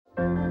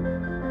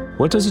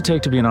What does it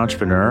take to be an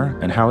entrepreneur,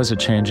 and how is it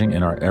changing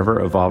in our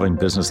ever-evolving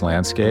business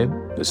landscape?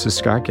 This is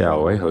Scott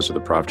Galloway, host of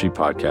the Prop G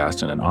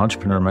podcast and an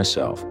entrepreneur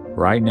myself.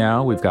 Right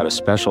now, we've got a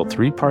special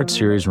 3-part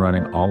series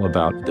running all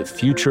about the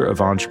future of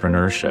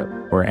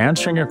entrepreneurship. We're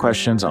answering your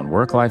questions on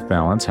work-life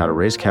balance, how to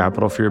raise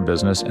capital for your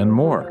business, and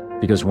more.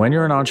 Because when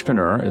you're an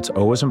entrepreneur, it's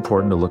always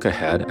important to look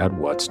ahead at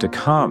what's to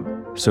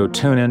come. So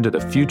tune in to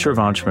the Future of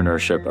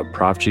Entrepreneurship, a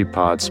Prop G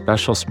Pod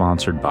special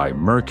sponsored by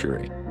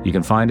Mercury. You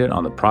can find it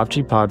on the Prop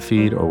G Pod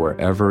feed or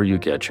wherever you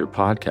get your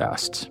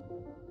podcasts.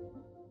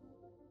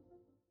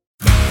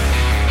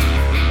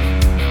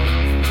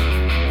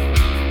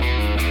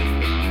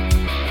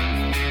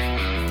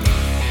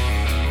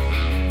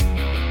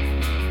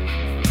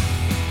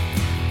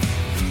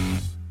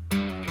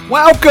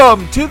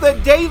 Welcome to the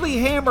Daily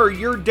Hammer,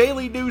 your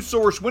daily news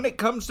source when it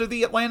comes to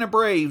the Atlanta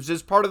Braves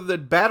as part of the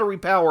Battery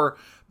Power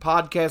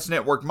Podcast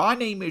Network. My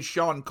name is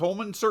Sean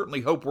Coleman.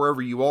 Certainly hope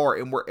wherever you are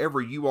and wherever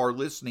you are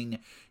listening,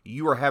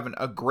 you are having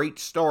a great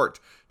start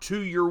to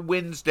your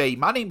Wednesday.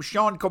 My name is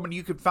Sean Coleman.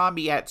 You can find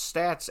me at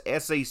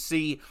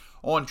StatsSAC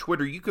on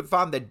Twitter. You can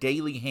find the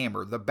Daily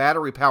Hammer, the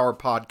Battery Power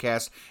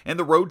Podcast, and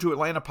the Road to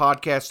Atlanta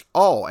Podcast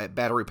all at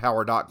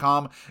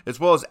batterypower.com, as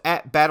well as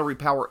at Battery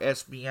Power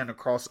SBN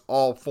across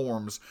all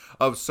forms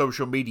of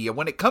social media.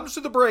 When it comes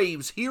to the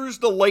Braves, here's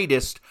the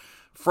latest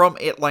from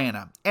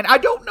Atlanta. And I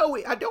don't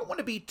want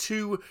to be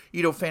too,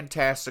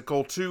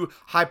 fantastical, too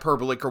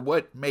hyperbolic or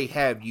what may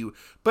have you,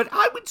 but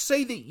I would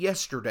say that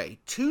yesterday,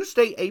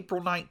 Tuesday,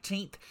 April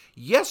 19th,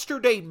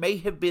 yesterday may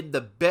have been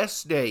the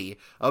best day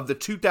of the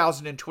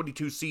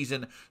 2022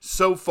 season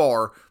so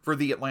far for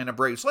the Atlanta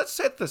Braves. Let's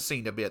set the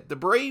scene a bit. The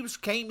Braves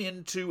came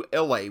into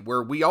LA,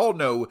 where we all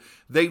know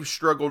they've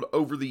struggled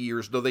over the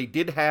years, though they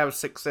did have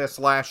success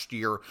last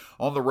year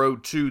on the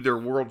road to their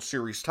World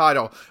Series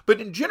title.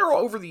 But in general,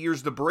 over the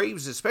years, the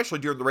Braves, especially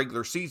during the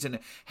regular season,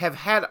 have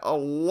had a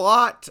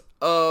lot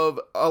of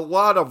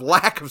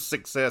lack of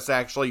success,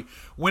 actually,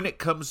 when it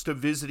comes to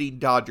visiting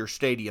Dodger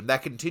Stadium.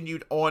 That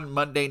continued on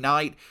Monday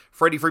night.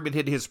 Freddie Freeman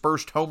hit his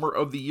first homer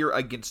of the year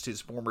against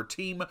his former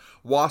team.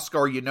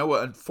 Huascar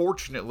Ynoa,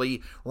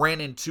 unfortunately,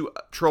 ran into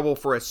trouble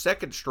for a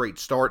second straight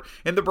start.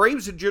 And the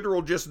Braves in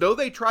general, just though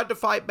they tried to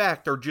fight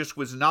back, there just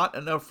was not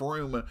enough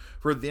room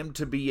for them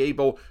to be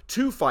able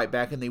to fight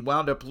back, and they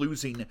wound up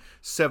losing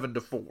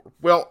 7-4.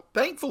 Well,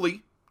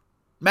 thankfully,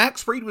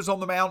 Max Fried was on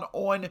the mound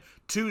on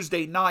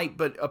Tuesday night,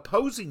 but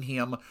opposing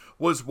him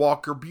was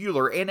Walker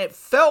Buehler, and it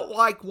felt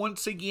like,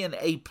 once again,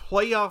 a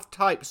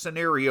playoff-type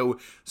scenario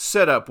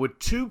set up with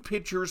two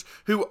pitchers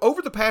who,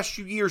 over the past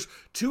few years,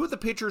 two of the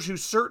pitchers who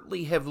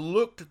certainly have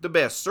looked the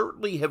best,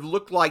 certainly have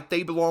looked like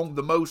they belong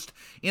the most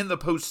in the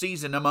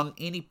postseason among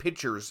any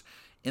pitchers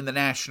in the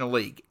National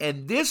League.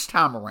 And this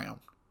time around,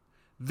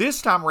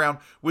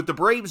 with the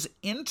Braves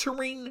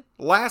entering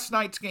last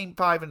night's Game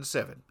 5 and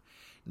 7,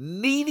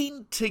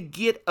 needing to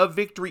get a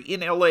victory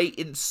in LA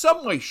in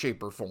some way,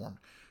 shape, or form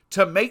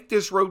to make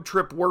this road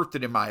trip worth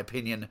it, in my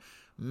opinion,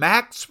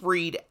 Max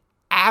Fried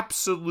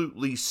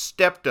absolutely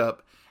stepped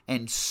up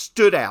and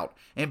stood out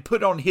and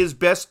put on his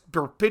best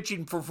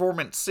pitching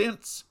performance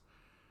since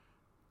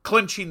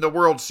clinching the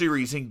World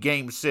Series in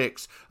Game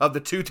 6 of the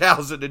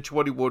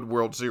 2021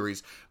 World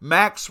Series.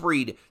 Max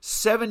Fried,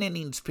 7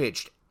 innings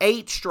pitched,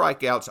 8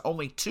 strikeouts,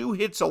 only 2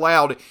 hits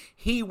allowed.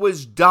 He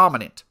was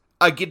dominant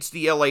against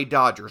the LA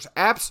Dodgers.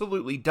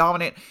 Absolutely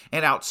dominant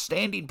and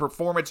outstanding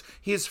performance.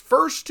 His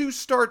first 2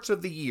 starts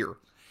of the year,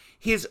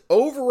 his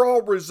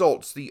overall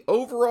results, the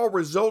overall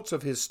results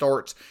of his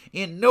starts,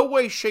 in no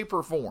way, shape,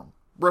 or form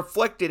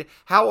reflected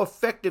how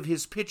effective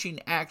his pitching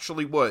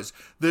actually was.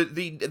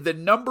 The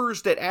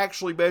numbers that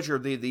actually measure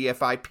the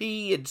FIP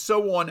and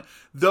so on,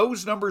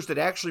 those numbers that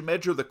actually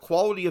measure the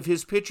quality of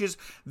his pitches,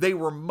 they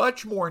were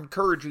much more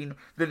encouraging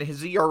than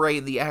his ERA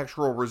and the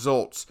actual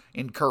results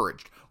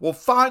encouraged. Well,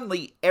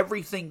 finally,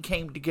 everything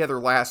came together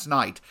last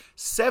night.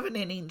 7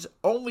 innings,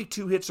 only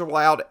 2 hits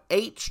allowed,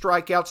 8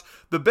 strikeouts.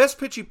 The best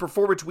pitching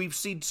performance we've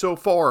seen so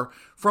far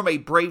from a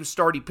Braves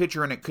starting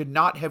pitcher, and it could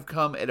not have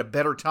come at a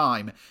better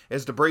time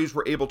as the Braves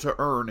were able to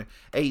earn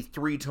a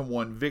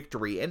 3-1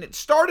 victory. And it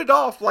started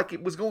off like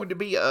it was going to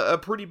be a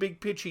pretty big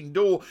pitching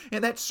duel,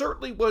 and that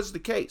certainly was the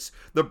case.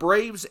 The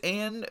Braves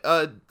and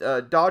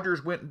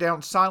Dodgers went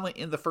down silent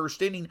in the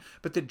first inning,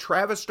 but then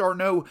Travis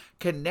d'Arnaud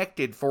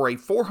connected for a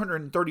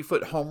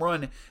 430-foot home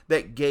run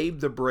that gave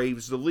the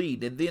Braves the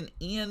lead. And then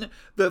in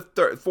the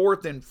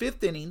fourth and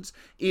fifth innings,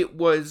 it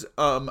was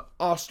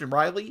Austin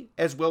Riley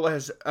as well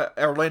as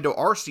Orlando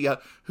Arcia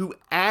who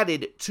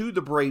added to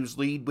the Braves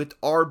lead with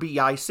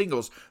RBI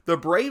singles. The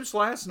Braves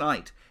last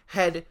night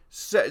had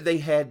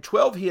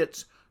 12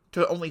 hits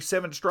to only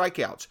 7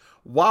 strikeouts,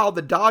 while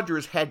the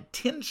Dodgers had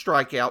 10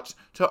 strikeouts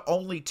to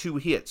only 2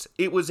 hits.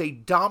 It was a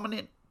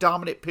dominant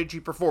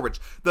pitching performance.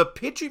 The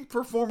pitching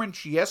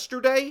performance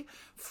yesterday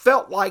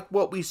felt like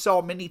what we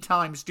saw many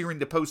times during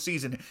the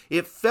postseason.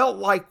 It felt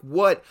like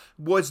what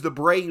was the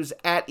Braves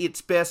at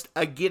its best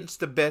against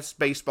the best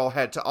baseball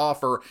had to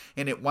offer,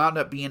 and it wound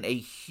up being a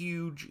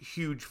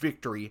huge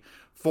victory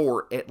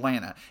for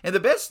Atlanta. And the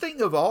best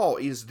thing of all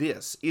is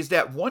this, is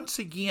that once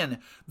again,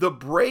 the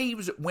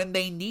Braves, when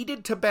they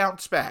needed to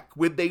bounce back,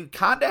 when they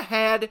kind of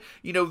had,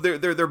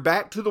 their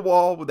back to the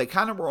wall, when they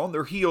kind of were on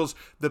their heels,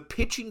 the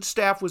pitching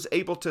staff was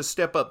able to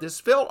step up. This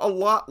felt a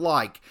lot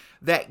like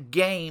that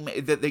game,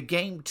 the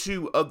game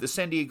 2 of the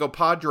San Diego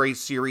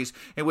Padres series,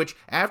 in which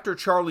after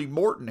Charlie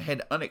Morton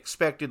had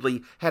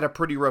unexpectedly had a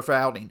pretty rough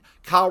outing,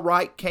 Kyle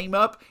Wright came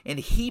up and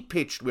he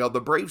pitched well. The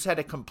Braves had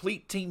a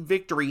complete team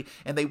victory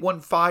and they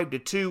won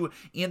 5-2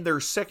 in their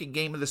second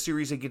game of the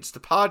series against the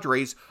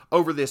Padres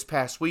over this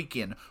past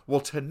weekend.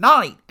 Well,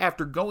 tonight,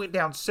 after going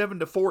down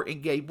 7-4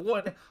 in game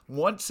 1,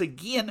 once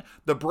again,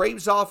 the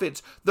Braves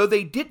offense, though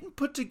they didn't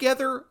put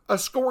together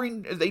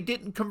they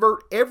didn't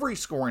convert every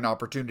scoring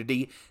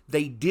opportunity,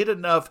 they did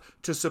enough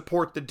to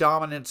support the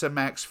dominance of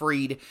Max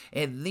Fried.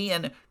 And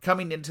then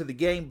coming into the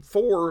game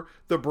for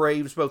the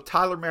Braves, both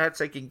Tyler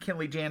Matzek and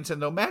Kenley Jansen,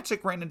 though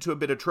Matzek ran into a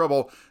bit of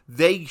trouble,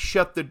 they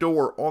shut the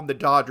door on the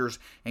Dodgers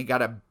and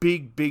got a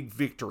big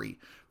victory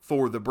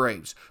for the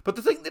Braves. But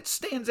the thing that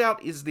stands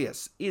out is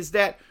this, is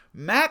that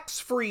Max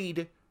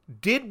Fried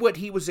did what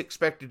he was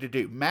expected to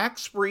do.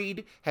 Max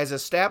Fried has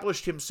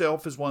established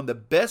himself as one of the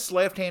best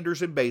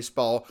left-handers in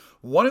baseball,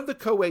 one of the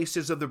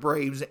co-aces of the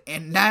Braves,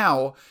 and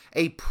now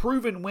a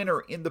proven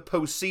winner in the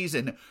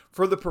postseason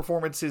for the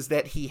performances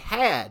that he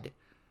had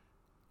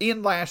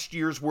in last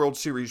year's World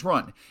Series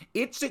run.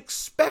 It's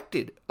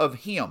expected of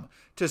him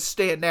to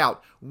stand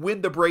out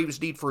when the Braves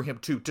need for him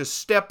to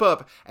step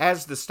up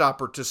as the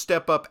stopper, to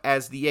step up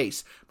as the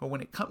ace. But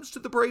when it comes to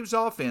the Braves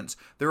offense,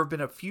 there have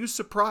been a few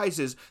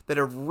surprises that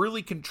have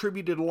really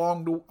contributed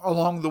along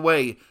the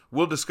way.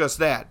 We'll discuss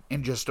that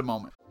in just a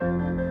moment.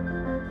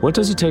 What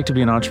does it take to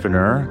be an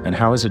entrepreneur, and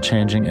how is it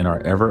changing in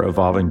our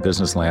ever-evolving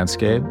business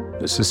landscape?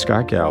 This is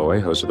Scott Galloway,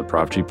 host of the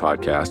Prop G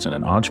podcast and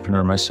an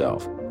entrepreneur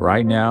myself.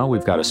 Right now,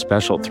 we've got a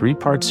special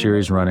 3-part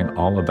series running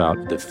all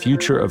about the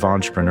future of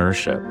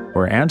entrepreneurship.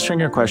 We're answering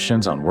your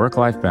questions on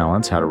work-life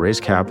balance, how to raise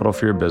capital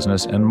for your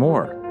business, and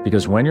more.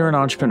 Because when you're an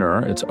entrepreneur,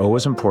 it's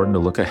always important to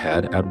look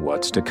ahead at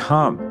what's to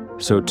come.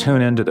 So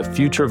tune in to the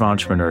Future of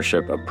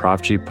Entrepreneurship, a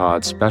Prop G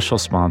Pod special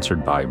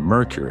sponsored by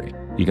Mercury.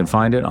 You can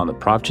find it on the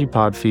Prop G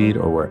Pod feed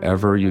or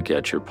wherever you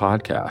get your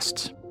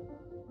podcasts.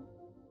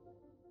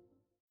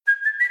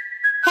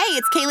 Hey,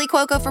 it's Kaylee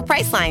Cuoco for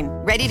Priceline.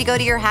 Ready to go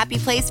to your happy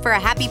place for a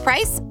happy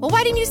price? Well,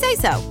 why didn't you say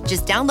so?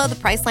 Just download the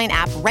Priceline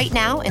app right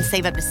now and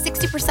save up to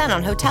 60%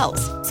 on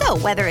hotels. So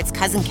whether it's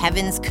Cousin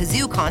Kevin's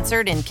Kazoo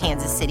Concert in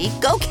Kansas City,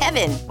 go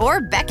Kevin,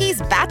 or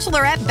Becky's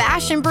Bachelorette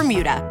Bash in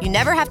Bermuda, you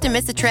never have to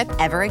miss a trip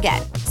ever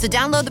again. So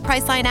download the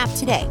Priceline app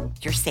today.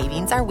 Your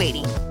savings are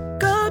waiting.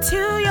 Go to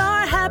your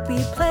happy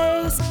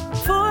place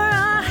for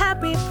a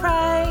happy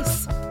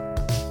price.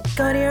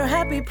 Go to your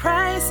happy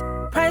price,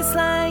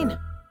 Priceline.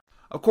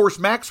 Of course,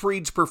 Max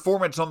Fried's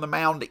performance on the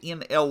mound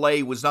in LA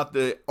was not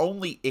the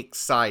only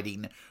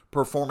exciting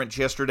performance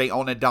yesterday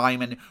on a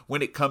diamond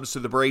when it comes to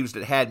the Braves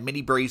that had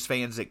many Braves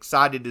fans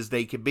excited as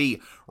they could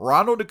be.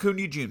 Ronald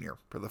Acuna Jr.,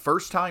 for the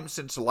first time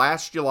since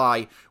last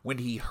July when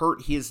he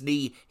hurt his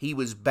knee, he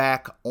was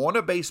back on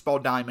a baseball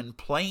diamond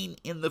playing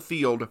in the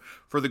field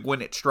for the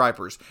Gwinnett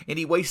Stripers. And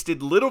he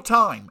wasted little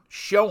time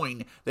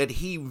showing that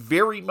he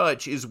very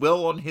much is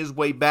well on his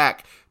way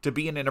back to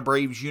being in a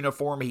Braves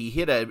uniform. He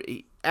hit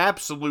a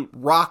absolute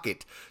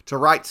rocket to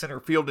right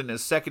center field in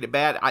his second at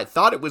bat. I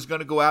thought it was going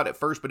to go out at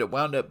first, but it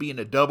wound up being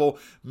a double.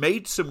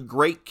 Made some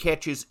great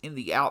catches in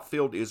the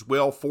outfield as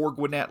well for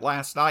Gwinnett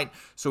last night.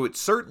 So it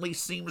certainly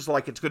seems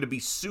like it's going to be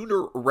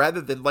sooner rather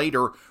than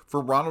later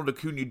for Ronald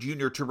Acuna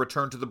Jr. to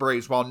return to the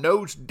Braves. While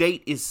no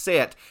date is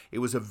set, it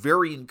was a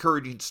very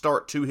encouraging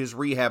start to his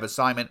rehab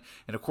assignment.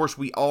 And of course,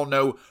 we all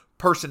know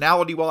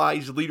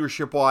personality-wise,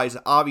 leadership-wise,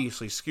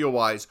 obviously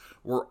skill-wise,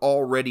 we're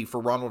all ready for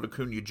Ronald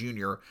Acuna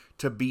Jr.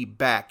 to be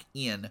back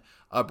in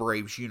a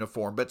Braves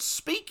uniform. But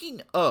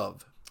speaking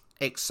of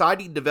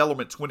exciting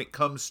developments when it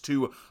comes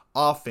to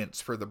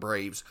offense for the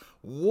Braves,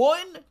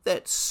 one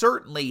that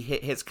certainly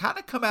has kind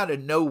of come out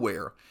of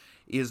nowhere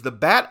is the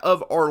bat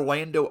of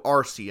Orlando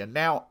Arcia.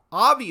 Now,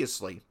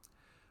 obviously,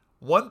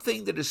 one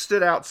thing that has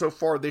stood out so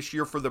far this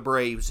year for the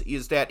Braves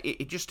is that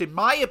it just, in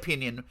my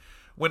opinion,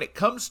 when it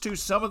comes to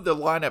some of the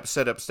lineup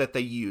setups that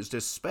they used,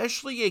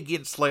 especially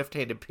against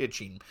left-handed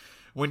pitching,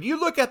 when you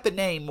look at the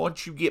name,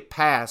 once you get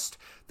past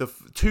the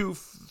 2,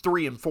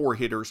 3, and 4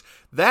 hitters,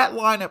 that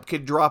lineup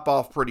can drop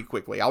off pretty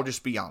quickly. I'll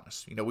just be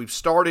honest. We've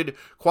started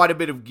quite a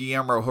bit of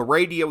Guillermo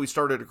Heredia. We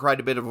started quite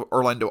a bit of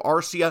Orlando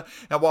Arcia.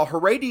 Now, while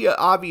Heredia,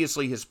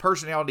 obviously, his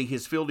personality,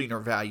 his fielding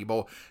are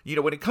valuable,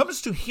 when it comes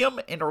to him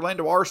and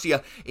Orlando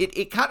Arcia,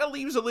 it kind of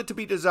leaves a little to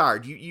be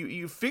desired.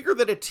 You figure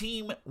that a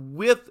team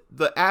with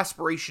the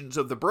aspirations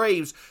of the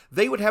Braves,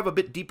 they would have a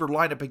bit deeper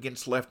lineup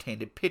against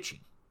left-handed pitching.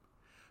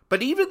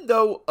 But even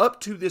though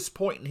up to this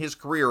point in his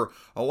career,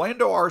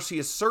 Orlando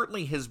Arcia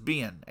certainly has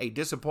been a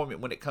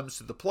disappointment when it comes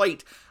to the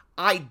plate,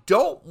 I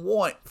don't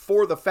want,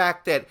 for the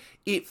fact that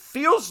it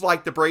feels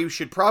like the Braves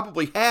should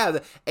probably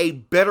have a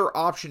better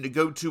option to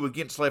go to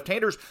against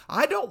left-handers,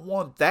 I don't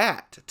want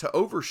that to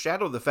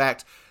overshadow the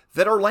fact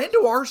that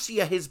Orlando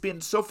Arcia has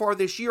been so far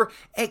this year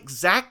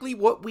exactly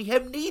what we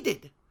have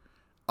needed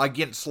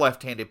against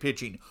left-handed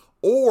pitching,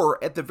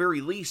 or at the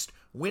very least,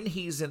 when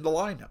he's in the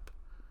lineup.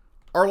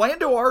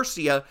 Orlando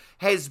Arcia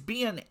has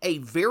been a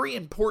very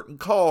important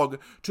cog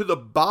to the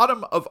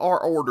bottom of our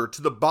order,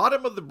 to the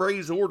bottom of the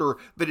Braves order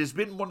that has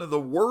been one of the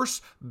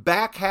worst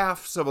back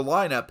halves of a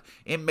lineup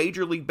in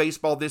Major League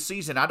Baseball this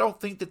season. I don't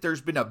think that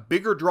there's been a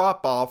bigger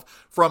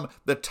drop-off from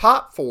the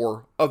top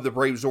 4 of the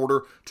Braves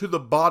order to the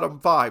bottom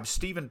 5.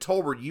 Stephen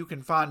Tolbert, you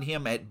can find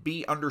him at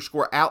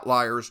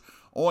B_outliers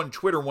on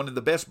Twitter, one of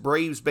the best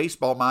Braves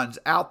baseball minds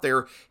out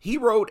there. He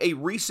wrote a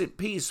recent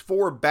piece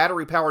for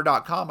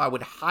BatteryPower.com. I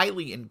would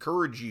highly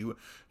encourage you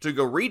to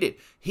go read it.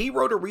 He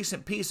wrote a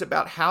recent piece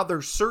about how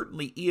there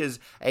certainly is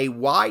a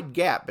wide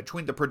gap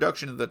between the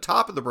production of the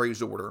top of the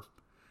Braves order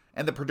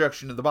and the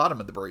production of the bottom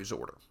of the Braves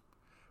order.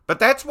 But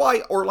that's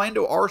why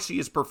Orlando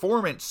Arcia's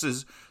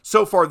performances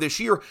so far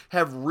this year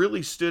have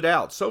really stood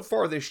out. So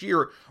far this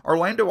year,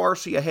 Orlando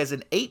Arcia has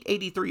an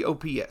 .883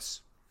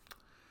 OPS.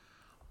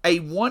 A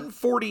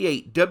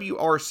 148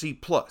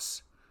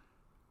 WRC+.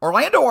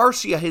 Orlando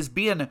Arcia has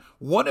been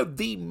one of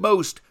the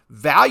most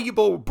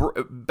valuable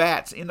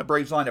bats in the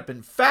Braves lineup.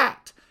 In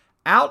fact,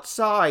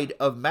 outside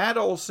of Matt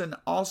Olson,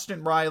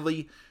 Austin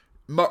Riley,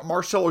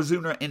 Marcell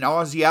Ozuna, and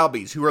Ozzie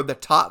Albies, who are the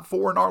top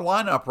 4 in our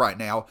lineup right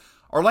now,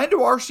 Orlando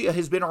Arcia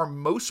has been our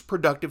most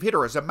productive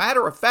hitter. As a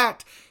matter of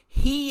fact,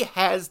 he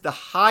has the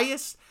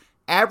highest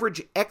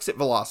average exit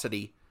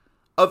velocity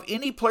of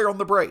any player on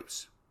the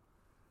Braves.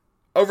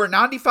 Over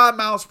 95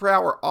 miles per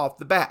hour off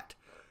the bat.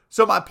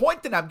 So my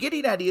point that I'm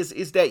getting at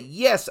is that,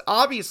 yes,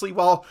 obviously,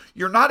 while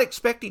you're not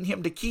expecting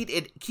him to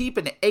keep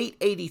an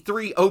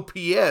 883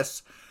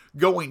 OPS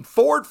going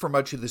forward for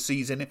much of the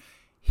season,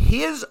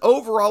 his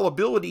overall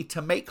ability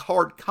to make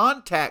hard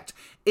contact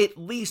at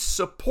least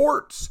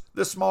supports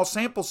the small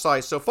sample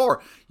size so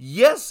far.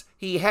 Yes,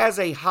 he has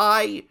a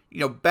high,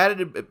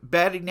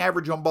 batting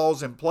average on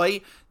balls in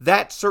play.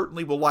 That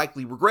certainly will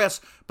likely regress.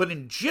 But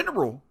in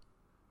general,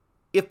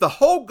 if the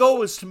whole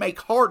goal is to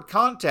make hard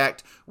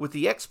contact with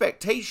the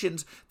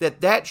expectations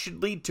that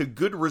should lead to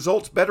good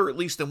results, better at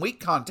least than weak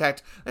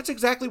contact, that's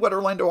exactly what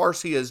Orlando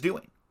Arcia is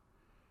doing.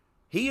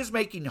 He is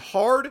making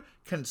hard,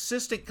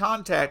 consistent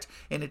contact,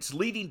 and it's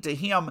leading to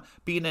him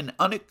being an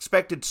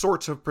unexpected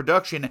source of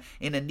production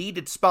in a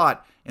needed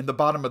spot in the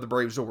bottom of the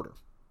Braves order.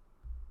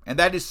 And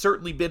that has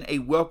certainly been a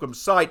welcome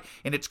sight,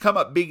 and it's come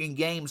up big in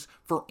games.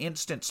 For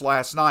instance,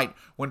 last night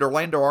when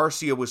Orlando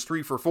Arcia was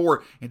 3 for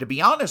 4, and to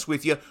be honest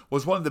with you,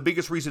 was one of the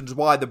biggest reasons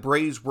why the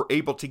Braves were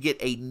able to get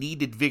a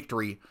needed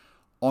victory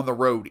on the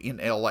road in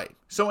LA.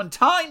 So in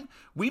time,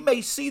 we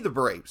may see the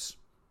Braves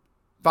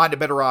find a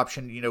better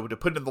option, to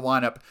put in the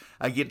lineup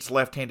against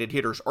left-handed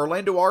hitters.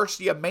 Orlando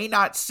Arcia may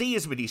not see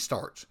as many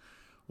starts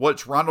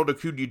once Ronald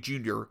Acuna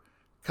Jr.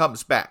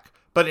 comes back.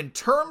 But in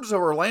terms of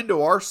Orlando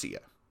Arcia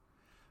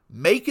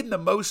making the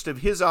most of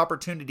his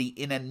opportunity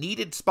in a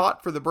needed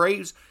spot for the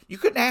Braves, you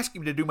couldn't ask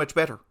him to do much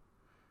better.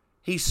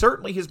 He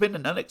certainly has been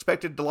an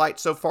unexpected delight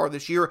so far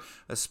this year,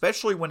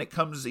 especially when it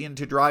comes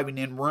into driving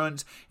in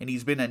runs, and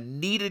he's been a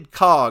needed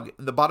cog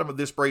in the bottom of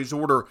this Braves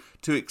order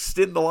to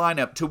extend the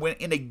lineup to win.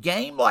 In a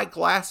game like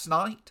last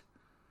night,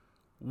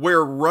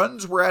 where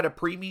runs were at a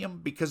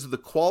premium because of the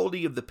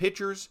quality of the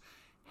pitchers,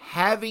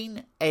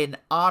 having an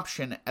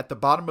option at the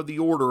bottom of the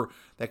order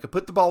that could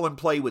put the ball in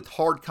play with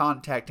hard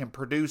contact and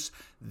produce,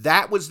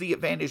 that was the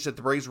advantage that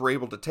the Braves were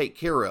able to take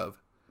care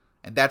of,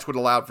 and that's what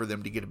allowed for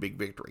them to get a big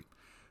victory.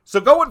 So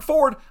going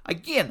forward,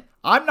 again,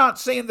 I'm not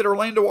saying that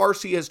Orlando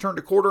Arcia has turned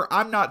a quarter.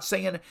 I'm not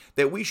saying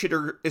that we should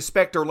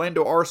expect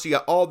Orlando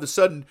Arcia all of a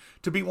sudden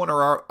to be one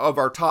of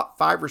our top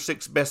 5 or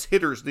 6 best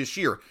hitters this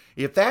year.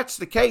 If that's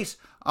the case,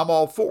 I'm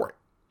all for it.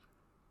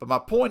 But my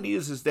point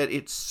is that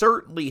it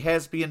certainly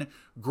has been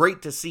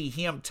great to see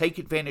him take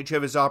advantage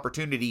of his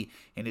opportunity,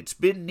 and it's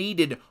been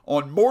needed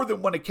on more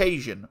than one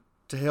occasion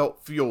to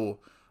help fuel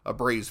a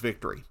Braves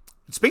victory.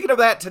 And speaking of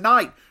that,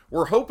 tonight,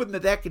 we're hoping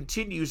that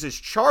continues as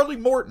Charlie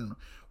Morton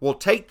will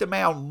take the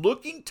mound,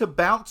 looking to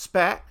bounce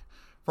back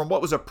from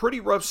what was a pretty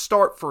rough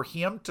start for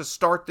him to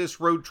start this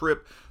road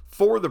trip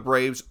for the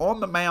Braves. On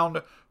the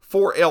mound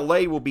for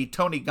LA will be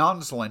Tony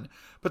Gonsolin.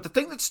 But the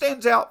thing that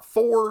stands out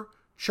for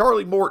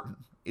Charlie Morton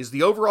is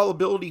the overall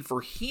ability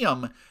for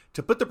him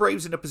to put the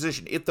Braves in a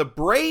position. If the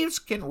Braves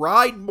can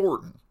ride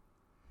Morton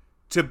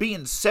to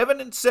being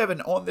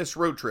 7-7 on this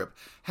road trip,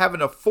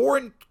 having a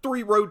 4-3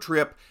 road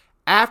trip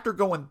after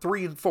going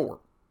 3-4,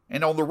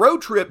 and on the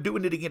road trip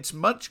doing it against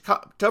much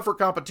tougher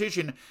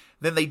competition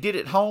than they did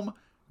at home,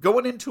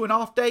 going into an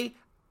off day,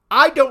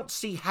 I don't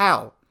see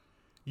how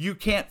you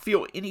can't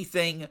feel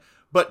anything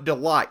but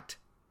delight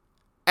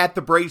at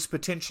the Braves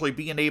potentially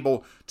being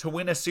able to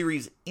win a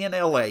series in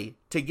LA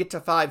to get to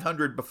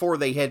 500 before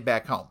they head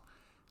back home.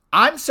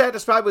 I'm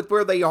satisfied with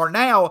where they are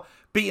now,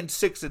 being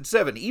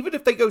 6-7. Even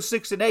if they go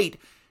 6-8,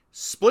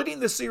 splitting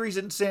the series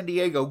in San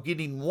Diego,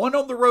 getting one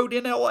on the road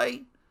in LA,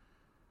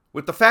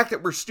 with the fact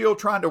that we're still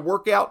trying to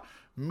work out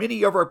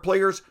many of our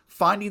players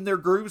finding their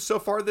grooves so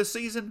far this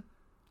season,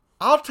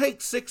 I'll take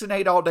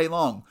 6-8 all day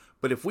long.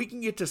 But if we can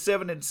get to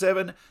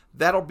 7-7,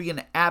 that'll be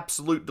an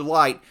absolute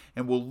delight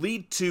and will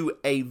lead to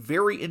a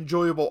very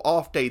enjoyable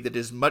off day that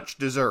is much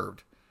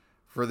deserved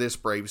for this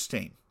Braves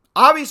team.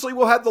 Obviously,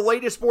 we'll have the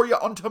latest for you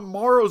on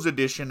tomorrow's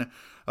edition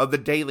of the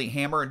Daily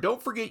Hammer. And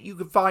don't forget, you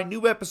can find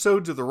new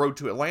episodes of the Road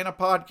to Atlanta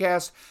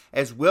podcast,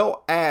 as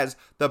well as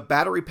the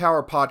Battery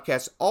Power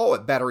podcast, all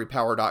at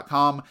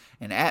batterypower.com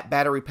and at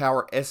Battery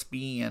Power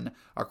SBN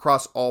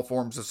across all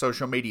forms of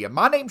social media.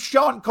 My name's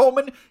Sean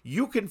Coleman.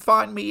 You can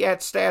find me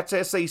at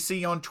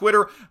StatsSAC on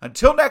Twitter.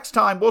 Until next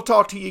time, we'll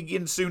talk to you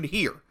again soon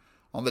here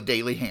on the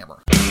Daily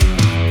Hammer.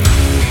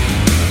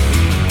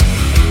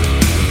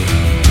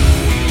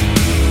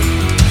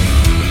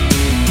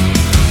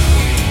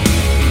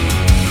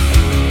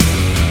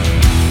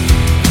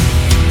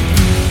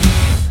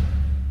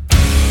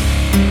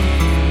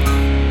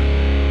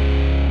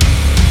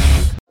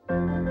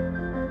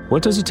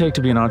 What does it take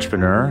to be an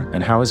entrepreneur,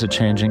 and how is it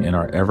changing in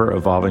our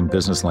ever-evolving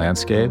business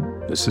landscape?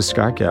 This is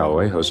Scott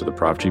Galloway, host of the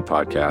Prop G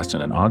podcast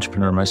and an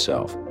entrepreneur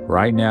myself.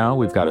 Right now,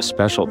 we've got a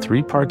special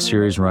 3-part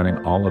series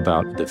running all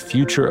about the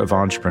future of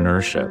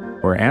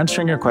entrepreneurship. We're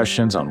answering your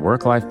questions on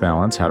work-life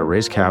balance, how to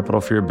raise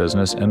capital for your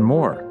business, and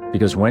more.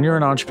 Because when you're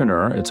an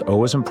entrepreneur, it's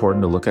always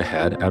important to look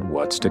ahead at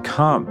what's to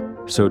come.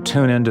 So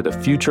tune in to the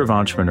Future of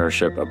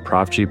Entrepreneurship, a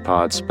Prop G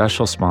pod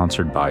special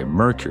sponsored by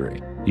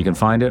Mercury. You can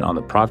find it on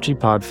the Prop G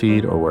pod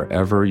feed or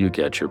wherever you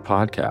get your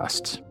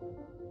podcasts.